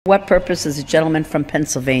What purpose does the gentleman from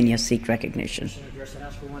Pennsylvania seek recognition? Address the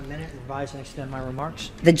House for 1 minute, revise and extend my remarks.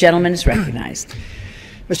 The gentleman is recognized.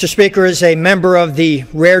 Mr. Speaker, as a member of the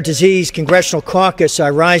Rare Disease Congressional Caucus, I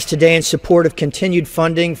rise today in support of continued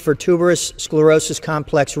funding for Tuberous Sclerosis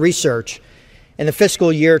Complex research in the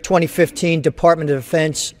fiscal year 2015 Department of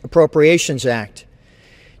Defense Appropriations Act.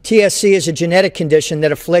 TSC is a genetic condition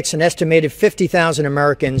that afflicts an estimated 50,000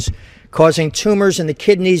 Americans, causing tumors in the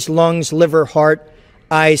kidneys, lungs, liver, heart,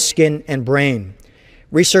 eyes, skin, and brain.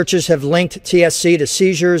 Researchers have linked TSC to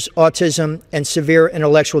seizures, autism, and severe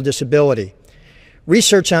intellectual disability.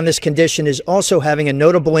 Research on this condition is also having a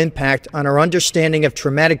notable impact on our understanding of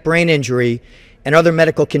traumatic brain injury and other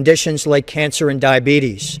medical conditions like cancer and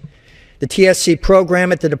diabetes. The TSC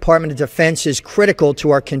program at the Department of Defense is critical to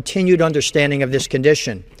our continued understanding of this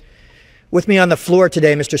condition. With me on the floor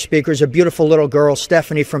today, Mr. Speaker, is a beautiful little girl,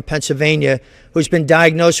 Stephanie from Pennsylvania, who's been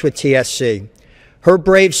diagnosed with TSC. Her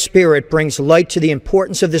brave spirit brings light to the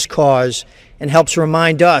importance of this cause and helps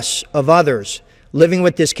remind us of others living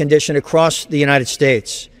with this condition across the United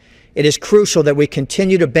States. It is crucial that we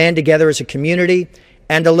continue to band together as a community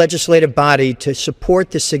and a legislative body to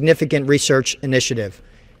support this significant research initiative.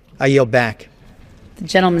 I yield back. The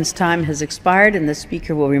gentleman's time has expired, and the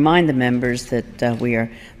Speaker will remind the members that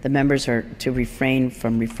the members are to refrain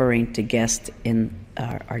from referring to guests in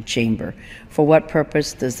our chamber. For what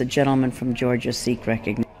purpose does the gentleman from Georgia seek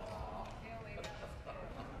recognition?